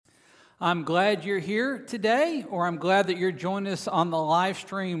I'm glad you're here today, or I'm glad that you're joining us on the live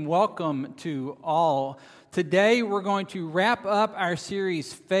stream. Welcome to all. Today, we're going to wrap up our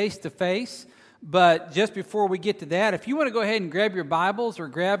series Face to Face. But just before we get to that, if you want to go ahead and grab your Bibles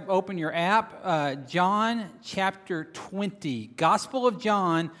or open your app, John chapter 20. Gospel of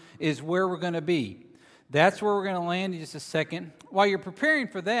John is where we're going to be. That's where we're going to land in just a second. While you're preparing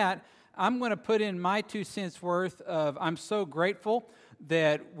for that, I'm going to put in my 2 cents worth of I'm so grateful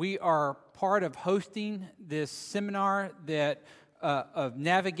that we are part of hosting this seminar of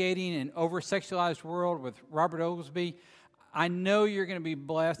navigating an over-sexualized world with Robert Oglesby. I know you're going to be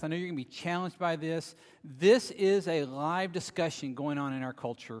blessed. I know you're going to be challenged by this. This is a live discussion going on in our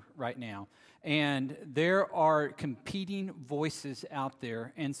culture right now. And there are competing voices out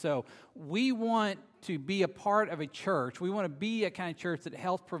there. And so we want to be a part of a church. We want to be a kind of church that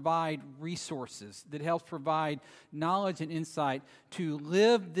helps provide resources, that helps provide knowledge and insight to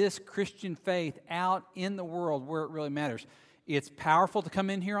live this Christian faith out in the world where it really matters. It's powerful to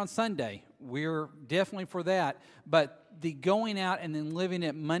come in here on Sunday. We're definitely for that. But the going out and then living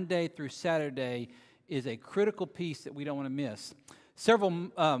it Monday through Saturday is a critical piece that we don't want to miss. Several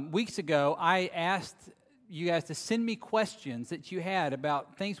weeks ago, I asked you guys to send me questions that you had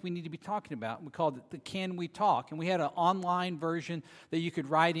about things we need to be talking about. We called it the Can We Talk? And we had an online version that you could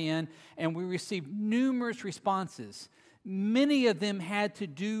write in, and we received numerous responses. Many of them had to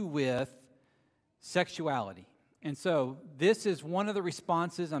do with sexuality. And so this is one of the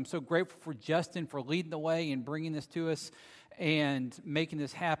responses. I'm so grateful for Justin for leading the way and bringing this to us and making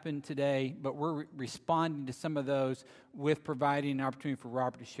this happen today. But we're responding to some of those with providing an opportunity for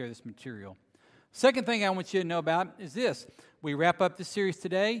Robert to share this material. Second thing I want you to know about is this. We wrap up the series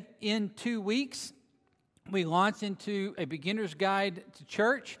today. In 2 weeks, we launch into a beginner's guide to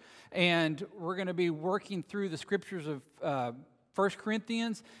church, and we're going to be working through the scriptures of 1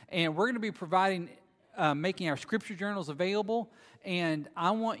 Corinthians, and we're going to be providing making our scripture journals available, and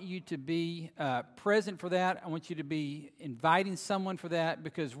I want you to be present for that. I want you to be inviting someone for that,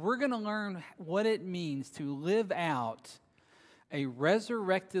 because we're going to learn what it means to live out a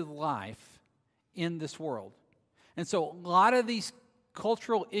resurrected life in this world. And so a lot of these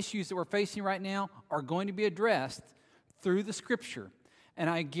cultural issues that we're facing right now are going to be addressed through the scripture. And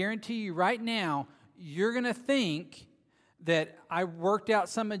I guarantee you right now, you're going to think that I worked out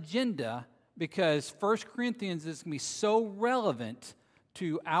some agenda, because 1 Corinthians is going to be so relevant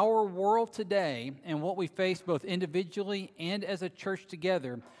to our world today and what we face both individually and as a church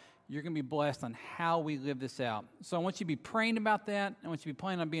together. You're going to be blessed on how we live this out. So I want you to be praying about that. I want you to be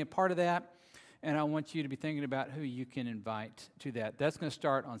planning on being a part of that. And I want you to be thinking about who you can invite to that. That's going to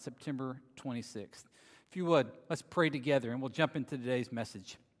start on September 26th. If you would, let's pray together, and we'll jump into today's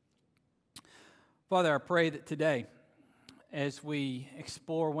message. Father, I pray that today, as we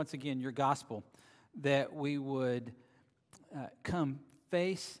explore once again your gospel, that we would come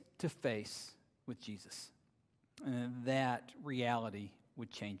face to face with Jesus, and that reality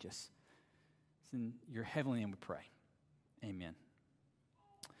would change us. It's in your heavenly name we pray. Amen.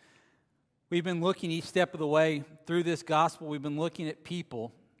 We've been looking each step of the way through this gospel. We've been looking at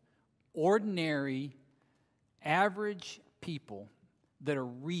people, ordinary, average people that are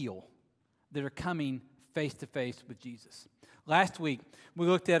real, that are coming face to face with Jesus. Last week, we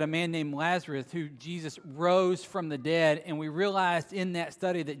looked at a man named Lazarus who Jesus rose from the dead, and we realized in that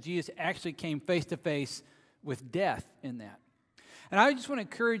study that Jesus actually came face to face with death in that. And I just want to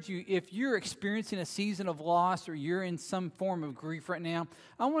encourage you, if you're experiencing a season of loss or you're in some form of grief right now,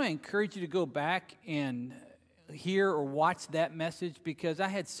 I want to encourage you to go back and hear or watch that message, because I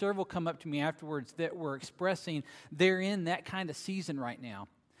had several come up to me afterwards that were expressing they're in that kind of season right now.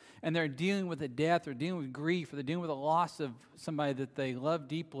 And they're dealing with a death, or dealing with grief, or they're dealing with a loss of somebody that they love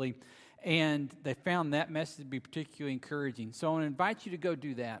deeply, and they found that message to be particularly encouraging. So I want to invite you to go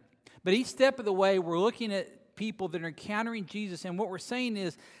do that. But each step of the way, we're looking at people that are encountering Jesus, and what we're saying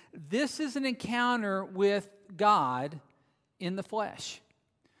is this is an encounter with God in the flesh.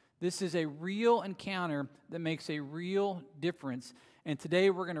 This is a real encounter that makes a real difference. And today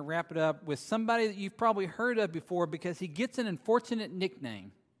we're going to wrap it up with somebody that you've probably heard of before, because he gets an unfortunate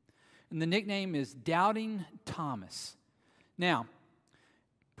nickname. And the nickname is Doubting Thomas. Now,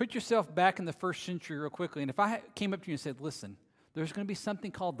 put yourself back in the first century real quickly. And if I came up to you and said, listen, there's going to be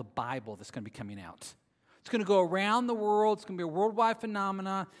something called the Bible that's going to be coming out. It's going to go around the world. It's going to be a worldwide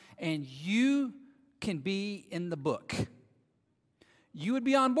phenomenon. And you can be in the book. You would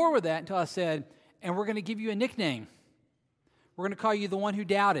be on board with that until I said, and we're going to give you a nickname. We're going to call you the one who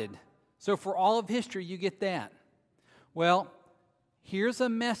doubted. So for all of history, you get that. Well, here's a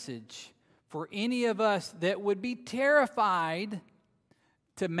message for any of us that would be terrified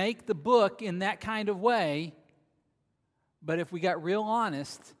to make the book in that kind of way, but if we got real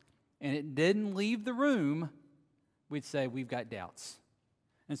honest and it didn't leave the room, we'd say we've got doubts.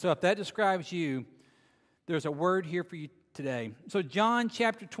 And so if that describes you, there's a word here for you today. So John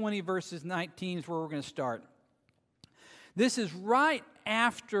chapter 20, verses 19 is where we're going to start. This is right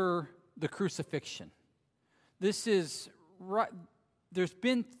after the crucifixion. This is right, there's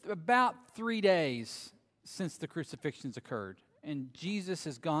been about 3 days since the crucifixion's occurred, and Jesus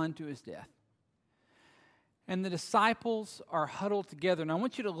has gone to his death. And the disciples are huddled together. And I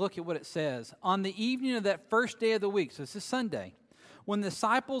want you to look at what it says. On the evening of that first day of the week, so this is Sunday, when the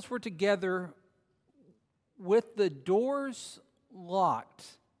disciples were together with the doors locked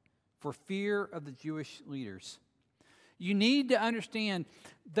for fear of the Jewish leaders. You need to understand,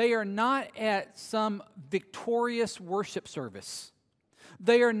 they are not at some victorious worship service.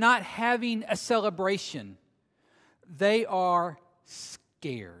 They are not having a celebration. They are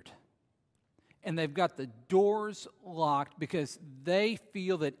scared. And they've got the doors locked because they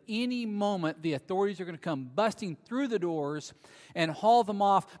feel that any moment the authorities are going to come busting through the doors and haul them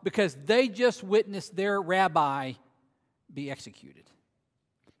off because they just witnessed their rabbi be executed.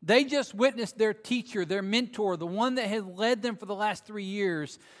 They just witnessed their teacher, their mentor, the one that had led them for the last 3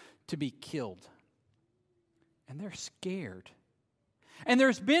 years, to be killed. And they're scared. And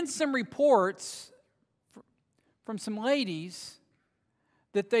there's been some reports from some ladies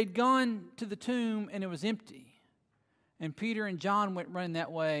that they'd gone to the tomb and it was empty. And Peter and John went running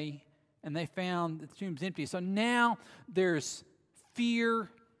that way and they found the tomb's empty. So now there's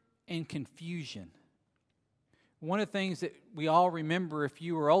fear and confusion. One of the things that we all remember, if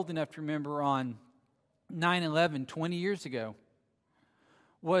you were old enough to remember, on 9/11, 20 years ago,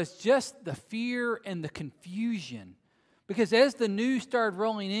 was just the fear and the confusion. Because as the news started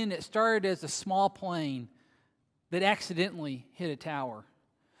rolling in, it started as a small plane that accidentally hit a tower.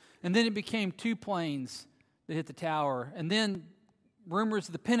 And then it became 2 planes that hit the tower. And then rumors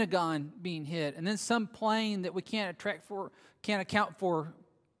of the Pentagon being hit. And then some plane that we can't account for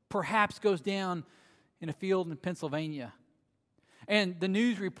perhaps goes down in a field in Pennsylvania. And the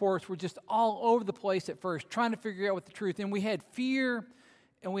news reports were just all over the place at first, trying to figure out what the truth. And we had fear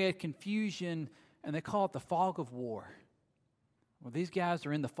and we had confusion, and they call it the fog of war. Well, these guys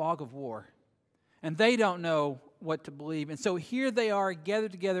are in the fog of war. And they don't know what to believe. And so here they are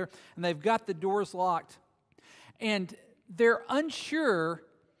gathered together, and they've got the doors locked. And they're unsure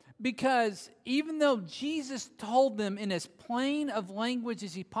because even though Jesus told them in as plain of language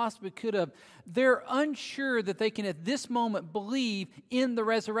as he possibly could have, they're unsure that they can at this moment believe in the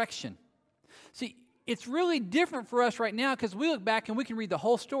resurrection. See, it's really different for us right now because we look back and we can read the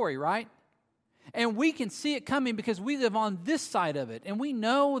whole story, right? And we can see it coming because we live on this side of it, and we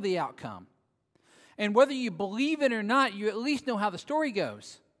know the outcome. And whether you believe it or not, you at least know how the story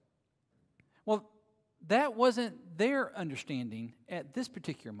goes. Well, that wasn't their understanding at this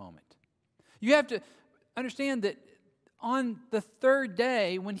particular moment. You have to understand that on the 3rd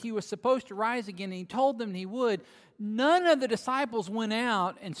day, when he was supposed to rise again, and he told them he would, none of the disciples went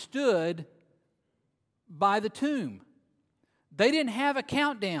out and stood by the tomb. They didn't have a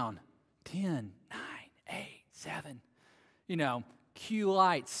countdown. 10, 9, 8, 7. Cue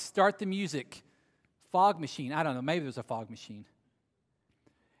lights, start the music. Fog machine. I don't know. Maybe there's a fog machine.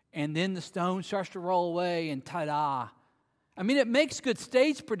 And then the stone starts to roll away and ta-da. I mean, it makes good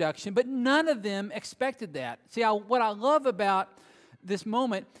stage production, but none of them expected that. See, what I love about this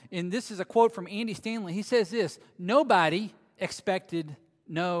moment, and this is a quote from Andy Stanley, he says this: nobody expected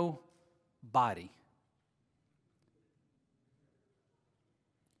nobody.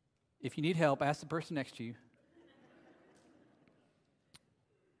 If you need help, ask the person next to you.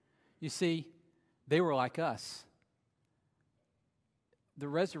 You see, they were like us. The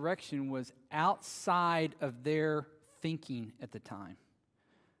resurrection was outside of their thinking at the time.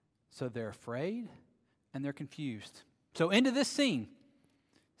 So they're afraid and they're confused. So into this scene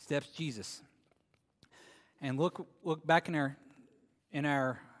steps Jesus. And look back in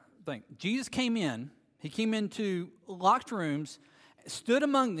our thing. Jesus came in. He came into locked rooms, stood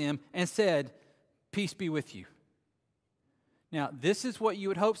among them, and said, "Peace be with you." Now, this is what you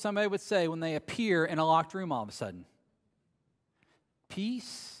would hope somebody would say when they appear in a locked room all of a sudden.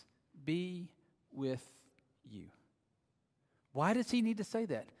 Peace be with you. Why does he need to say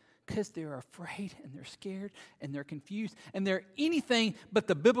that? Because they're afraid and they're scared and they're confused and they're anything but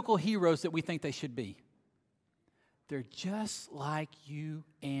the biblical heroes that we think they should be. They're just like you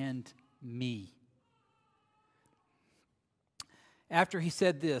and me. After he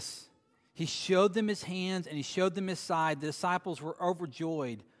said this, he showed them his hands and he showed them his side. The disciples were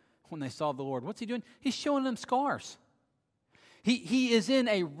overjoyed when they saw the Lord. What's he doing? He's showing them scars. He is in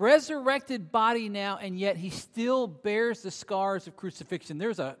a resurrected body now, and yet he still bears the scars of crucifixion.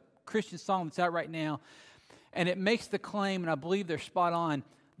 There's a Christian song that's out right now, and it makes the claim, and I believe they're spot on,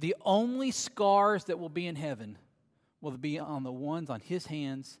 the only scars that will be in heaven will be on the ones on his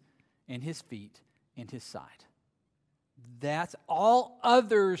hands and his feet and his side. That's all.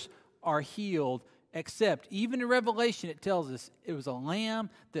 Others are healed, except even in Revelation it tells us it was a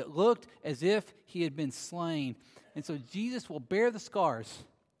lamb that looked as if he had been slain. And so Jesus will bear the scars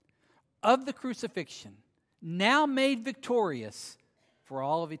of the crucifixion, now made victorious for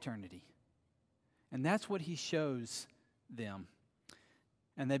all of eternity. And that's what he shows them.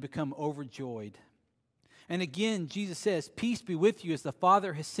 And they become overjoyed. And again, Jesus says, "Peace be with you as the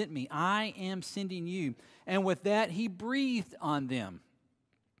Father has sent me. I am sending you." And with that, he breathed on them.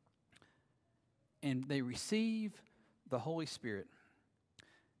 And they receive the Holy Spirit.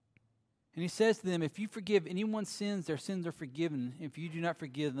 And he says to them, if you forgive anyone's sins, their sins are forgiven. If you do not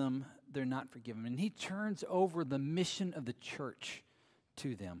forgive them, they're not forgiven. And he turns over the mission of the church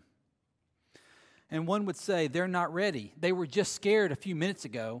to them. And one would say, they're not ready. They were just scared a few minutes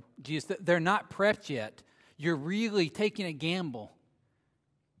ago. Jesus, they're not prepped yet. You're really taking a gamble.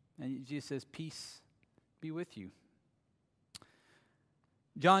 And Jesus says, peace be with you.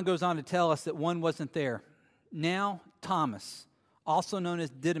 John goes on to tell us that one wasn't there. Now Thomas, also known as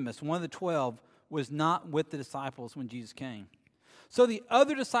Didymus, one of the 12, was not with the disciples when Jesus came. So the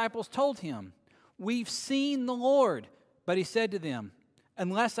other disciples told him, "We've seen the Lord." But he said to them,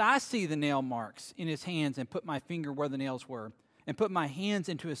 "Unless I see the nail marks in his hands and put my finger where the nails were and put my hands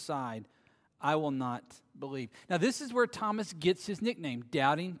into his side, I will not believe." Now this is where Thomas gets his nickname,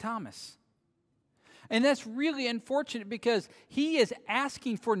 Doubting Thomas. And that's really unfortunate because he is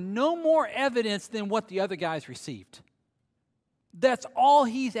asking for no more evidence than what the other guys received. That's all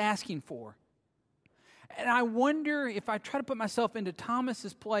he's asking for. And I wonder, if I try to put myself into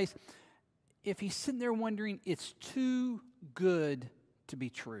Thomas's place, if he's sitting there wondering, it's too good to be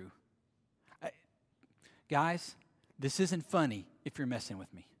true. Guys, this isn't funny if you're messing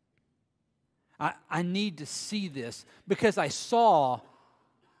with me. I need to see this because I saw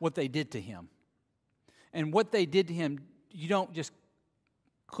what they did to him. And what they did to him, you don't just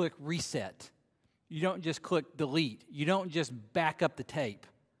click reset. You don't just click delete. You don't just back up the tape.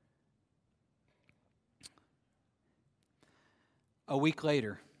 A week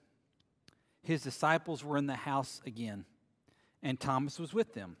later, his disciples were in the house again, and Thomas was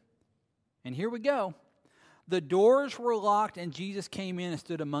with them. And here we go. The doors were locked, and Jesus came in and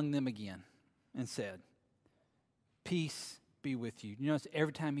stood among them again and said, "Peace be with you." You notice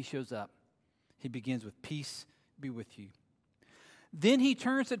every time he shows up, he begins with, "Peace be with you." Then he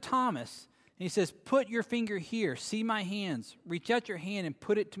turns to Thomas and he says, "Put your finger here. See my hands. Reach out your hand and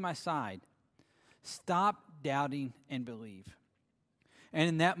put it to my side. Stop doubting and believe." And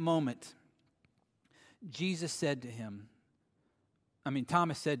in that moment, Thomas said to him,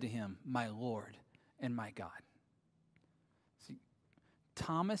 "My Lord and my God." See,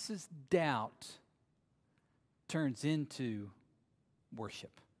 Thomas's doubt turns into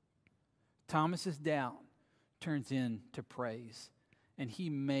worship. Thomas's doubt turns into praise, and he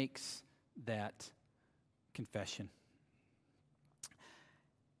makes that confession.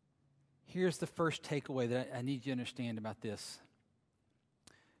 Here's the first takeaway that I need you to understand about this.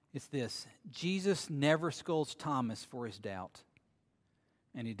 It's this: Jesus never scolds Thomas for his doubt,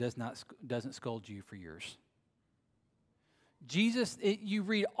 and he doesn't scold you for yours. You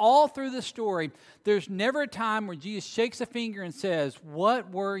read all through the story, there's never a time where Jesus shakes a finger and says, "What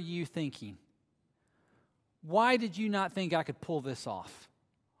were you thinking? Why did you not think I could pull this off?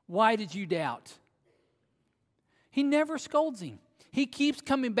 Why did you doubt?" He never scolds him. He keeps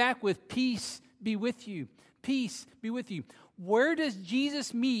coming back with, "Peace be with you. Peace be with you." Where does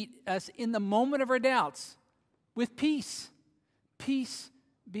Jesus meet us in the moment of our doubts? With peace. Peace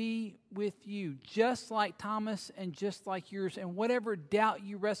be with you. Just like Thomas and just like yours, and whatever doubt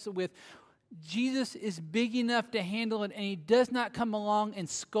you wrestle with, Jesus is big enough to handle it, and he does not come along and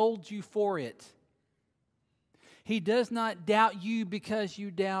scold you for it. He does not doubt you because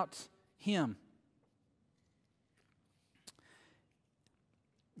you doubt him.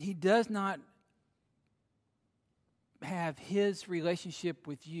 He does not have his relationship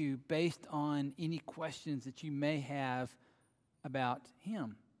with you based on any questions that you may have about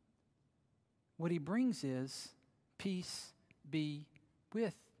him. What he brings is, "Peace be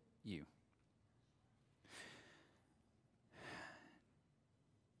with you."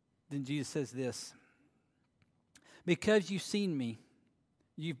 Then Jesus says this: "Because you've seen me,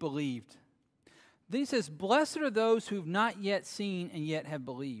 you've believed." Then he says, "Blessed are those who have not yet seen and yet have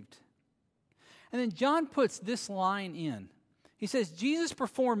believed." And then John puts this line in. He says, Jesus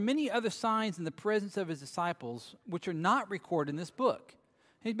performed many other signs in the presence of his disciples, which are not recorded in this book.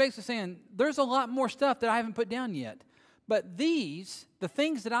 He's basically saying, there's a lot more stuff that I haven't put down yet. But these, the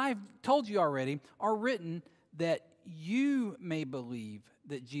things that I've told you already, are written that you may believe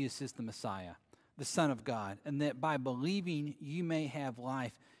that Jesus is the Messiah, the Son of God, and that by believing you may have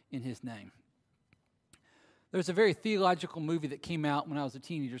life in his name. There's a very theological movie that came out when I was a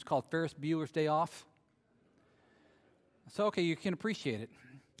teenager. It's called Ferris Bueller's Day Off. So, okay, you can appreciate it.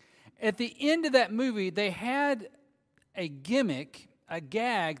 At the end of that movie, they had a gimmick, a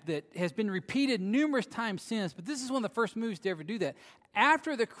gag that has been repeated numerous times since, but this is one of the first movies to ever do that.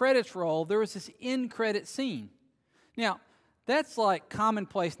 After the credits roll, there was this end credit scene. Now, that's like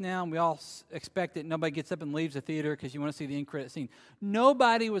commonplace now, and we all expect it. Nobody gets up and leaves the theater because you want to see the end credit scene.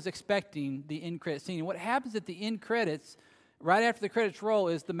 Nobody was expecting the end credit scene. And what happens at the end credits, right after the credits roll,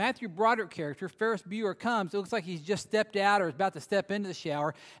 is the Matthew Broderick character, Ferris Bueller, comes. It looks like he's just stepped out or is about to step into the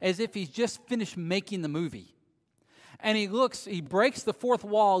shower, as if he's just finished making the movie. And he breaks the fourth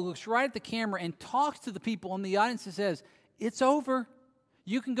wall, looks right at the camera, and talks to the people in the audience and says, "It's over.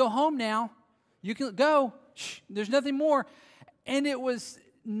 You can go home now. You can go. Shh, there's nothing more." And it was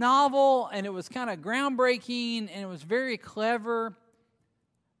novel, and it was kind of groundbreaking, and it was very clever.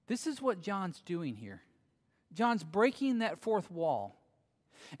 This is what John's doing here. John's breaking that fourth wall.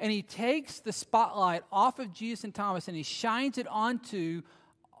 And he takes the spotlight off of Jesus and Thomas, and he shines it onto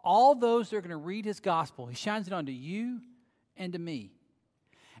all those that are going to read his gospel. He shines it onto you and to me.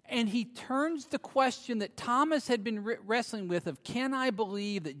 And he turns the question that Thomas had been wrestling with of, can I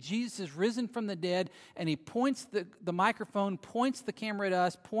believe that Jesus is risen from the dead? And he points the microphone, points the camera at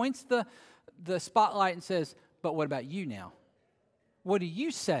us, points the spotlight and says, but what about you now? What do you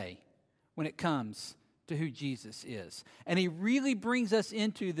say when it comes to who Jesus is? And he really brings us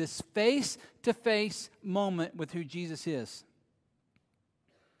into this face-to-face moment with who Jesus is.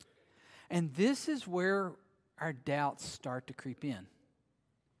 And this is where our doubts start to creep in.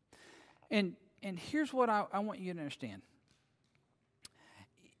 And here's what I want you to understand.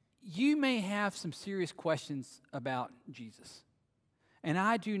 You may have some serious questions about Jesus. And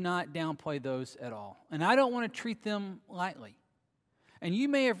I do not downplay those at all. And I don't want to treat them lightly. And you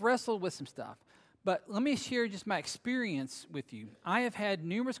may have wrestled with some stuff. But let me share just my experience with you. I have had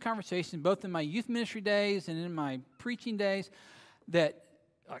numerous conversations, both in my youth ministry days and in my preaching days, that,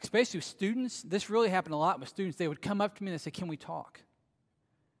 especially with students, this really happened a lot with students. They would come up to me and they say, "Can we talk?"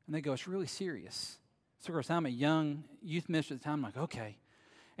 And they go, "It's really serious." So, of course, I'm a young youth minister at the time. I'm like, okay.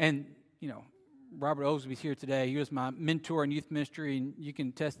 And, Robert Oglesby's here today. He was my mentor in youth ministry, and you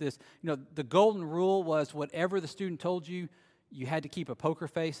can test this. The golden rule was whatever the student told you, you had to keep a poker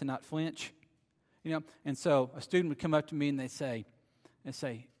face and not flinch. And so a student would come up to me and they'd say,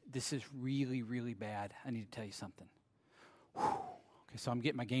 "This is really, really bad. I need to tell you something." Whew. Okay, so I'm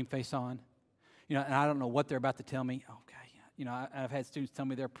getting my game face on. And I don't know what they're about to tell me. Okay. I've had students tell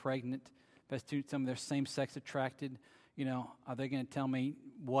me they're pregnant. I've had students tell me they're same-sex attracted. Are they going to tell me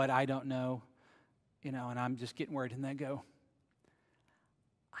what I don't know? And I'm just getting worried. And they go,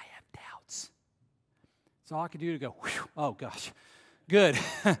 "I have doubts." So all I could do to go, whew, oh gosh, good.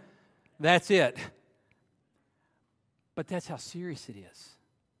 That's it. But that's how serious it is.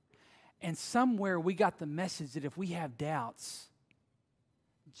 And somewhere we got the message that if we have doubts,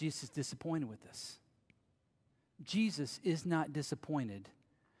 Jesus is disappointed with us. Jesus is not disappointed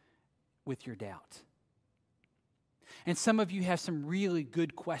with your doubt. And some of you have some really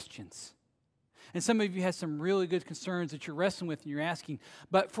good questions. And some of you have some really good concerns that you're wrestling with and you're asking.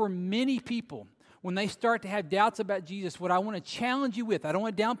 But for many people, when they start to have doubts about Jesus, what I want to challenge you with, I don't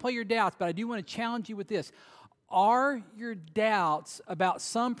want to downplay your doubts, but I do want to challenge you with this. Are your doubts about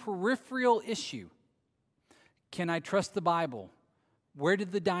some peripheral issue? Can I trust the Bible? Where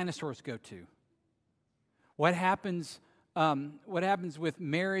did the dinosaurs go to? What happens with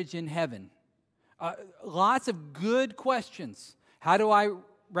marriage in heaven? Lots of good questions. How do I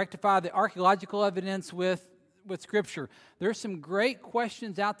rectify the archaeological evidence with Scripture? There's some great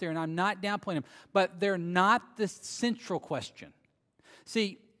questions out there, and I'm not downplaying them, but they're not the central question.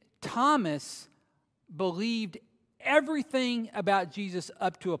 See, Thomas believed everything about Jesus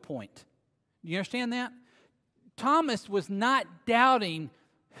up to a point. Do you understand that? Thomas was not doubting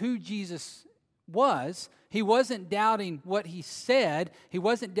who Jesus was. He wasn't doubting what he said. He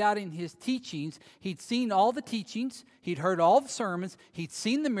wasn't doubting his teachings. He'd seen all the teachings. He'd heard all the sermons. He'd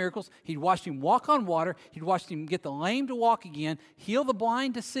seen the miracles. He'd watched him walk on water. He'd watched him get the lame to walk again, heal the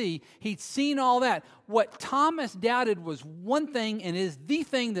blind to see. He'd seen all that. What Thomas doubted was one thing, and is the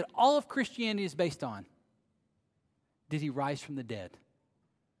thing that all of Christianity is based on. Did he rise from the dead?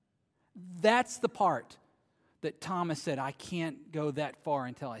 That's the part that Thomas said, I can't go that far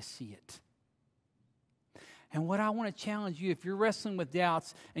until I see it. And what I want to challenge you, if you're wrestling with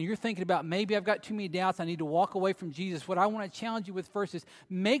doubts and you're thinking about maybe I've got too many doubts, I need to walk away from Jesus, what I want to challenge you with first is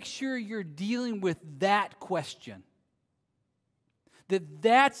make sure you're dealing with that question.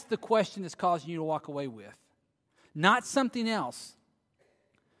 That's the question that's causing you to walk away with, not something else.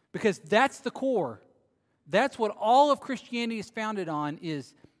 Because that's the core. That's what all of Christianity is founded on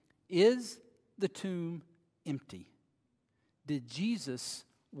is the tomb empty? Did Jesus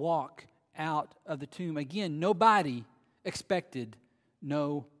walk out of the tomb? Again, nobody expected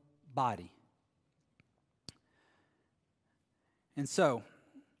no body. And so,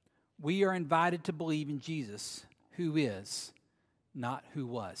 we are invited to believe in Jesus, who is, not who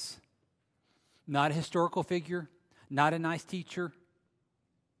was. Not a historical figure, not a nice teacher,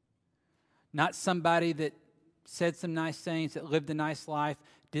 not somebody that said some nice things, that lived a nice life,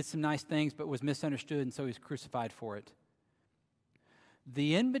 did some nice things, but was misunderstood, and so he's crucified for it.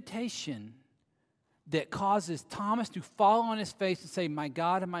 The invitation that causes Thomas to fall on his face and say, my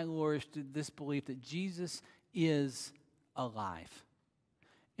God and my Lord, is to this belief that Jesus is alive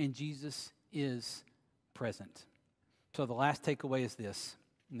and Jesus is present. So the last takeaway is this,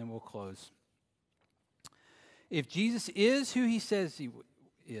 and then we'll close. If Jesus is who he says he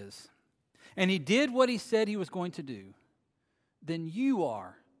is, and he did what he said he was going to do, then you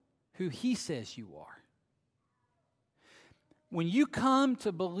are who he says you are. When you come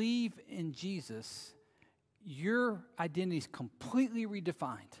to believe in Jesus, your identity is completely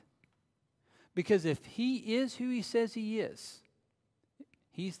redefined. Because if he is who he says he is,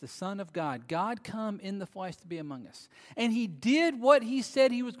 he's the Son of God. God come in the flesh to be among us. And he did what he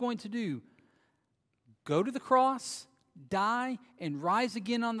said he was going to do. Go to the cross, die, and rise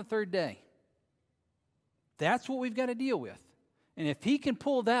again on the third day. That's what we've got to deal with. And if he can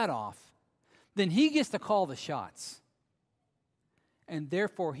pull that off, then he gets to call the shots. And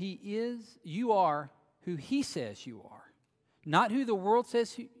therefore you are who he says you are. Not who the world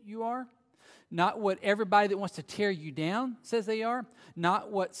says you are. Not what everybody that wants to tear you down says they are.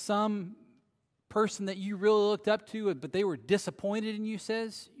 Not what some person that you really looked up to, but they were disappointed in you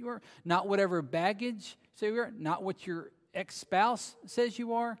says you are. Not whatever baggage say you are. Not what your ex-spouse says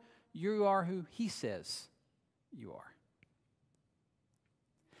you are. You are who he says you are.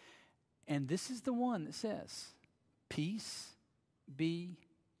 And this is the one that says, peace be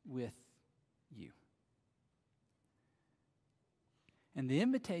with you. And the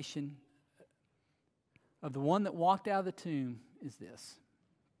invitation of the one that walked out of the tomb is this,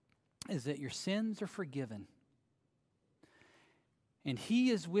 is that your sins are forgiven. And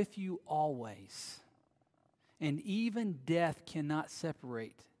he is with you always. And even death cannot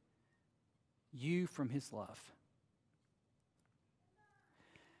separate you from his love.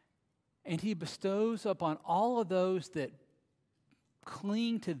 And he bestows upon all of those that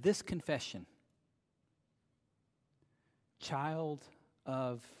cling to this confession, child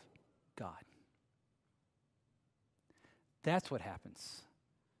of God. That's what happens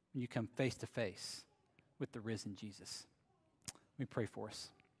when you come face to face with the risen Jesus. Let me pray for us.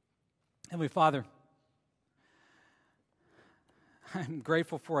 Heavenly Father, I'm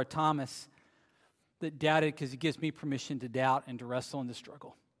grateful for a Thomas that doubted because he gives me permission to doubt and to wrestle and to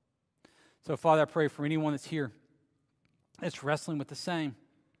struggle. So, Father, I pray for anyone that's here that's wrestling with the same,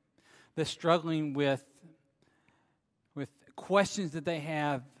 that's struggling with questions that they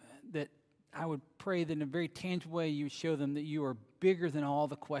have, that I would pray that in a very tangible way you would show them that you are bigger than all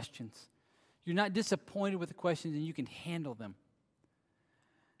the questions. You're not disappointed with the questions and you can handle them.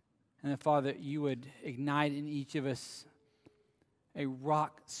 And then, Father, you would ignite in each of us a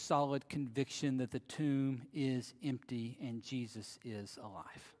rock-solid conviction that the tomb is empty and Jesus is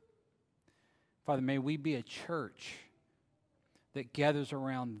alive. Father, may we be a church that gathers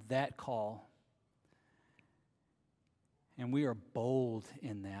around that call. And we are bold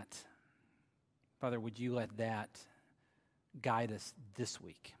in that. Father, would you let that guide us this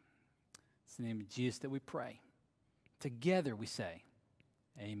week? It's in the name of Jesus that we pray. Together we say,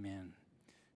 amen.